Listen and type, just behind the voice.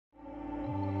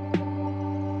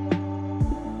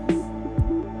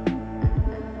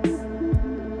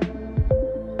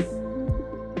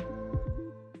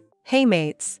Hey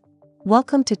mates!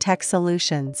 Welcome to Tech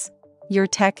Solutions, your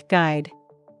tech guide.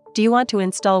 Do you want to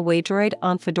install Waydroid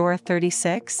on Fedora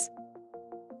 36?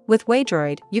 With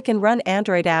Waydroid, you can run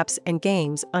Android apps and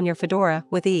games on your Fedora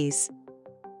with ease.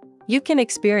 You can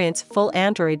experience full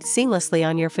Android seamlessly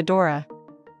on your Fedora.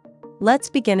 Let's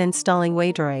begin installing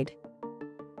Waydroid.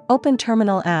 Open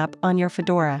Terminal app on your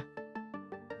Fedora.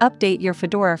 Update your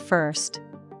Fedora first.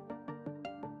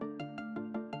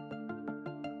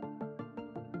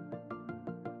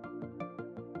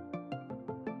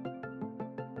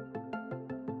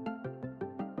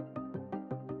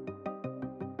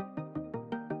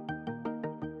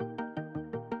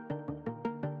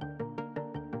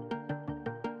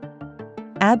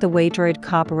 Add the Waydroid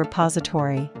copr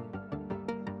repository.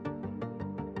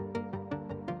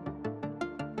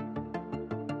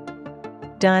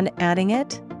 Done adding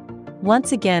it?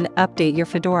 Once again, update your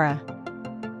Fedora.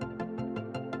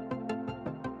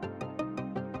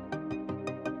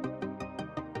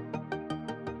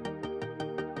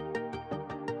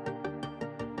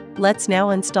 Let's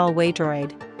now install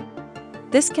Waydroid.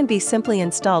 This can be simply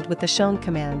installed with the shown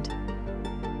command.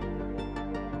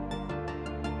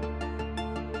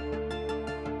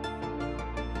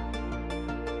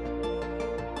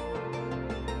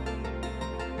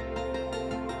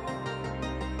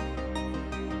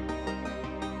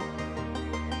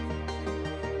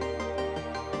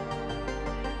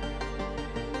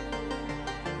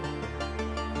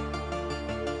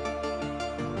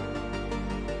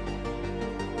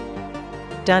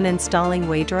 Done installing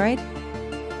Waydroid?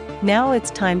 Now it's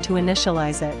time to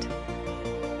initialize it.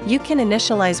 You can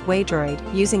initialize Waydroid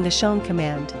using the shown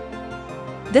command.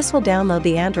 This will download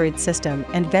the Android system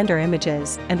and vendor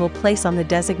images and will place on the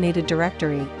designated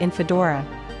directory in Fedora.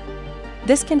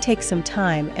 This can take some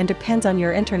time and depends on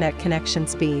your internet connection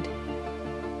speed.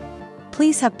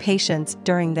 Please have patience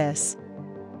during this.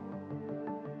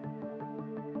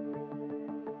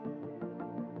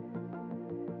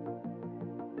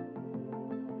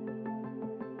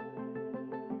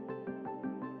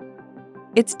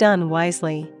 It's done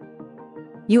wisely.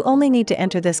 You only need to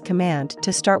enter this command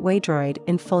to start Waydroid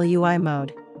in full UI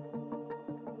mode.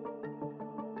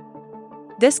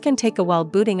 This can take a while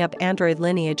booting up Android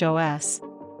Lineage OS.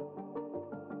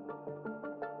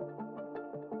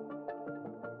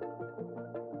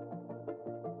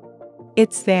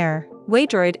 It's there.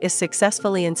 Waydroid is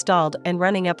successfully installed and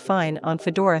running up fine on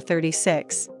Fedora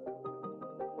 36.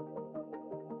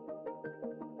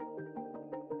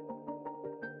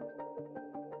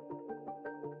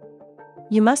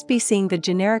 You must be seeing the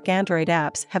generic Android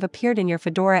apps have appeared in your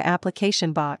Fedora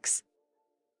application box.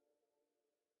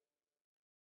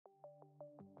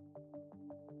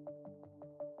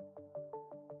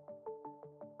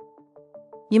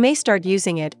 You may start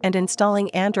using it and installing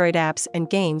Android apps and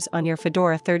games on your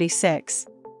Fedora 36.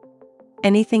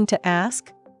 Anything to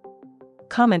ask?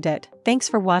 Comment it. Thanks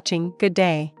for watching. Good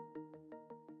day.